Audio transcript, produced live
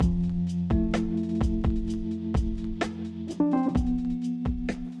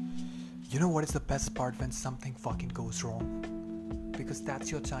what is the best part when something fucking goes wrong? Because that's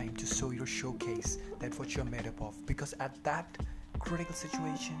your time to show your showcase that what you're made up of. Because at that critical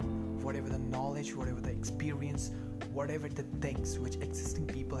situation, whatever the knowledge, whatever the experience, whatever the things which existing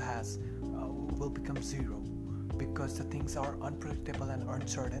people has will become zero, because the things are unpredictable and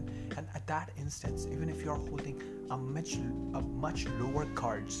uncertain. And at that instance, even if you're holding a much lower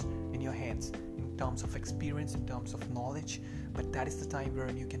cards in your hands in terms of experience, in terms of knowledge, but that is the time where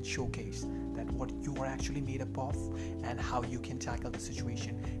you can showcase that what you are actually made up of and how you can tackle the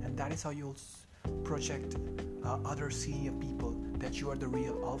situation. And that is how you'll project other senior people that you are the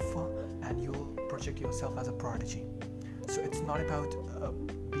real alpha, and you'll project yourself as a prodigy. So it's not about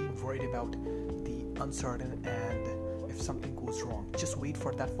being worried about the uncertain and if something goes wrong. Just wait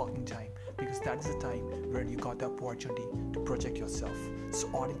for that fucking time, because that is the time where you got the opportunity to project yourself. So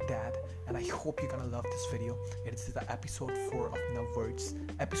audit that, and I hope you're gonna love this video. It is the episode 4 of Nerve Words,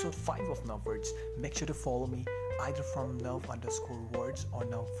 episode 5 of Nerve Words. Make sure to follow me either from Nerve_words or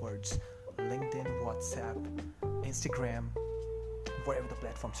Nerve Words, LinkedIn, WhatsApp, Instagram, wherever the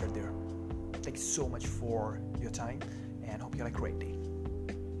platforms are there. Thank you so much for your time, and hope you have a great day.